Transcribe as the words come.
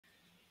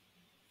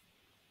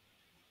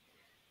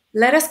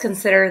Let us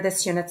consider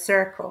this unit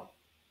circle.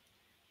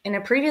 In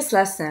a previous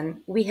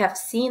lesson, we have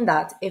seen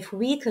that if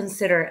we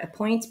consider a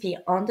point P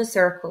on the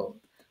circle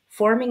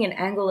forming an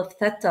angle of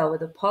theta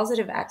with a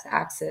positive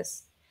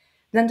x-axis,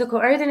 then the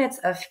coordinates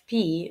of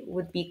P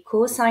would be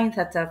cosine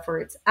theta for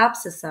its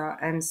abscissa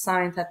and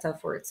sine theta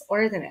for its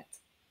ordinate.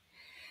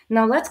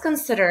 Now let's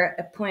consider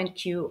a point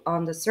Q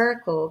on the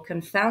circle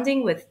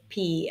confounding with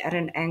P at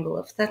an angle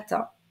of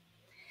theta.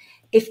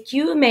 If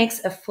Q makes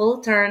a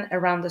full turn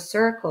around the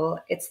circle,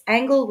 its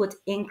angle would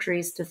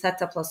increase to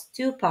theta plus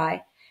 2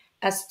 pi,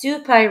 as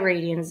 2 pi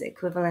radians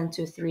equivalent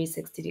to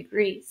 360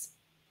 degrees.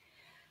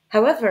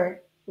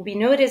 However, we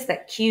notice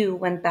that Q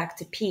went back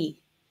to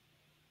P.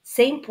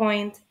 Same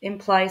point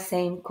implies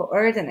same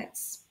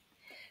coordinates.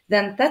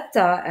 Then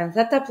theta and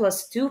theta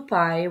plus 2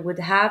 pi would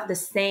have the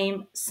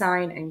same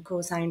sine and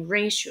cosine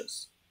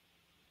ratios.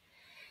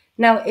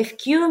 Now, if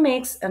Q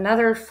makes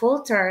another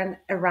full turn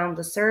around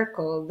the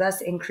circle,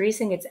 thus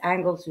increasing its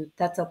angle to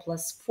theta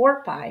plus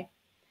 4 pi,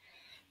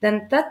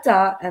 then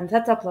theta and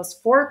theta plus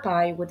 4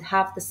 pi would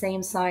have the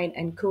same sine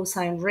and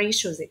cosine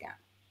ratios again.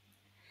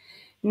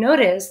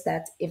 Notice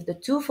that if the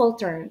two full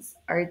turns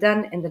are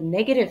done in the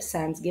negative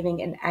sense,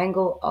 giving an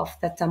angle of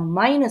theta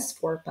minus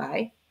 4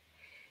 pi,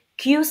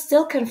 Q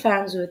still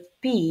confounds with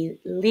P,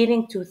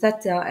 leading to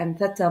theta and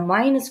theta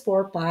minus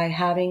 4 pi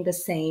having the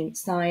same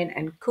sine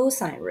and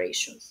cosine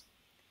ratios.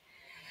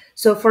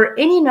 So for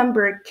any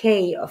number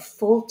k of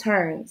full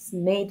turns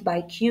made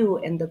by Q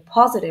in the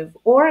positive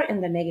or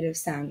in the negative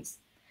sense,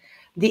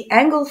 the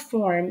angle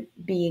formed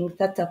being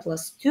theta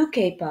plus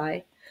 2k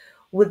pi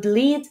would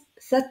lead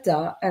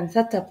theta and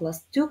theta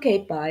plus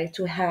 2k pi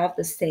to have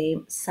the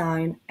same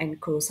sine and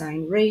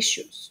cosine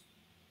ratios.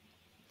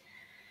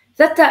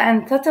 Theta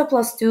and theta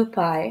plus 2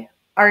 pi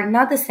are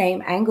not the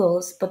same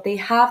angles, but they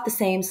have the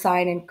same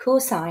sine and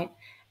cosine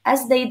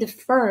as they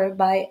differ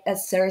by a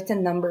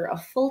certain number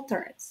of full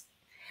turns.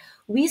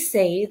 We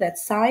say that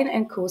sine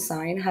and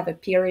cosine have a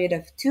period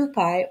of 2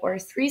 pi or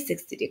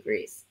 360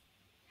 degrees.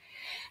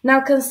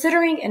 Now,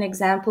 considering an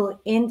example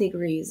in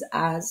degrees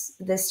as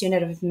this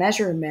unit of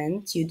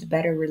measurement you'd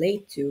better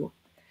relate to,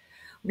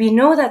 we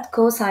know that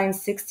cosine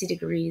 60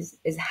 degrees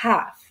is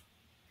half.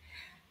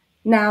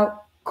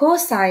 Now,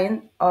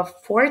 cosine of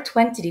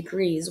 420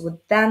 degrees would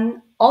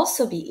then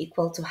also be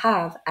equal to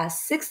half, as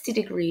 60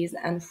 degrees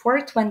and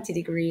 420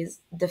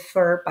 degrees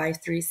differ by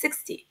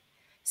 360.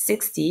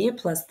 60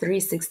 plus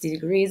 360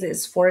 degrees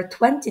is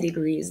 420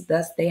 degrees,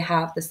 thus they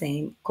have the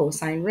same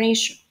cosine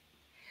ratio.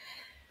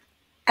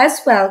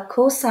 As well,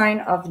 cosine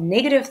of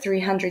negative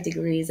 300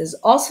 degrees is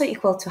also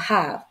equal to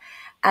half,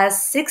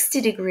 as 60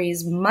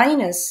 degrees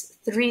minus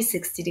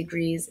 360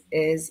 degrees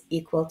is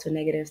equal to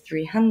negative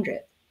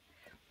 300.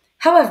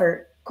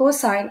 However,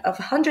 cosine of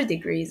 100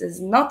 degrees is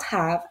not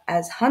half,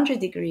 as 100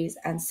 degrees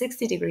and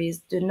 60 degrees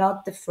do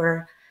not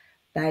differ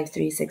by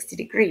 360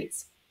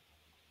 degrees.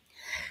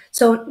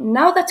 So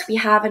now that we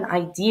have an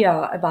idea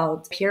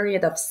about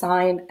period of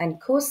sine and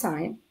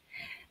cosine,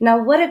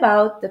 now what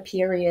about the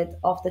period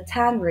of the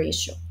tan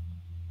ratio?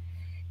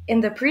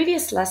 In the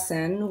previous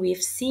lesson,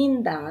 we've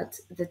seen that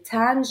the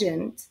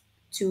tangent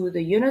to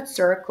the unit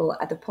circle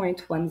at the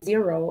point 1,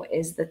 0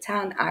 is the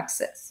tan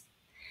axis.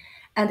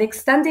 And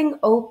extending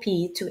OP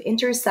to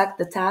intersect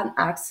the tan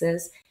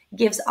axis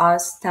gives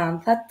us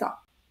tan theta.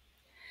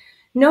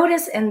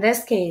 Notice in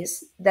this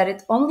case that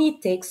it only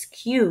takes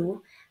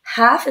Q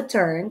half a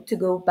turn to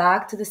go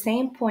back to the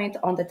same point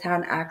on the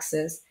tan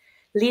axis,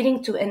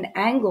 leading to an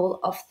angle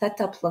of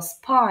theta plus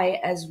pi,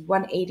 as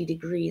 180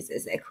 degrees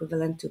is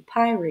equivalent to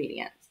pi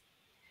radians.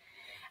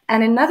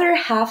 And another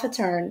half a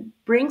turn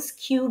brings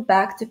Q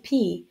back to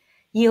P,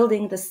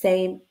 yielding the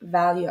same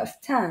value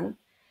of tan.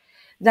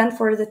 Then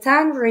for the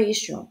tan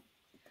ratio,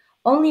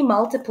 only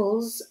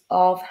multiples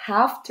of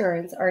half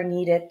turns are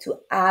needed to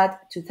add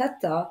to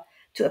theta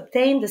to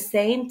obtain the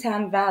same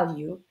tan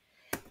value.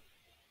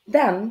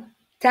 Then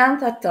tan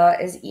theta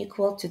is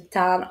equal to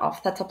tan of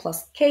theta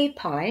plus k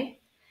pi.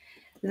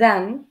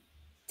 Then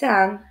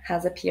tan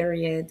has a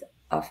period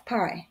of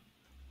pi.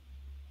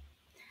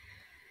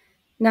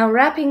 Now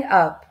wrapping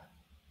up,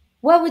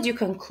 what would you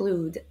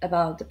conclude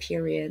about the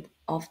period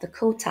of the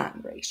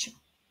cotan ratio?